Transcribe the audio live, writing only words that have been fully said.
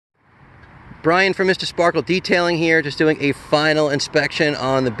Brian from Mr. Sparkle Detailing here, just doing a final inspection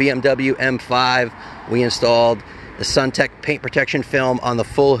on the BMW M5. We installed the SunTek paint protection film on the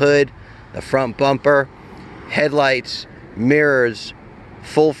full hood, the front bumper, headlights, mirrors,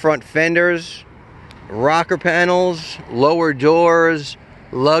 full front fenders, rocker panels, lower doors,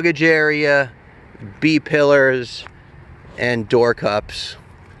 luggage area, B-pillars, and door cups.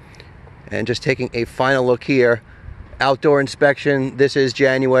 And just taking a final look here. Outdoor inspection. This is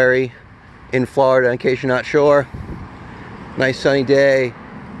January in Florida, in case you're not sure. Nice sunny day.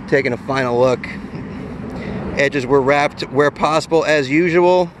 Taking a final look. Edges were wrapped where possible as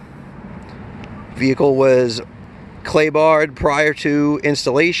usual. Vehicle was clay barred prior to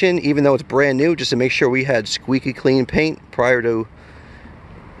installation, even though it's brand new, just to make sure we had squeaky clean paint prior to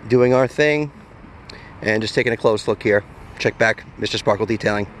doing our thing. And just taking a close look here. Check back Mr. Sparkle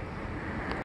Detailing.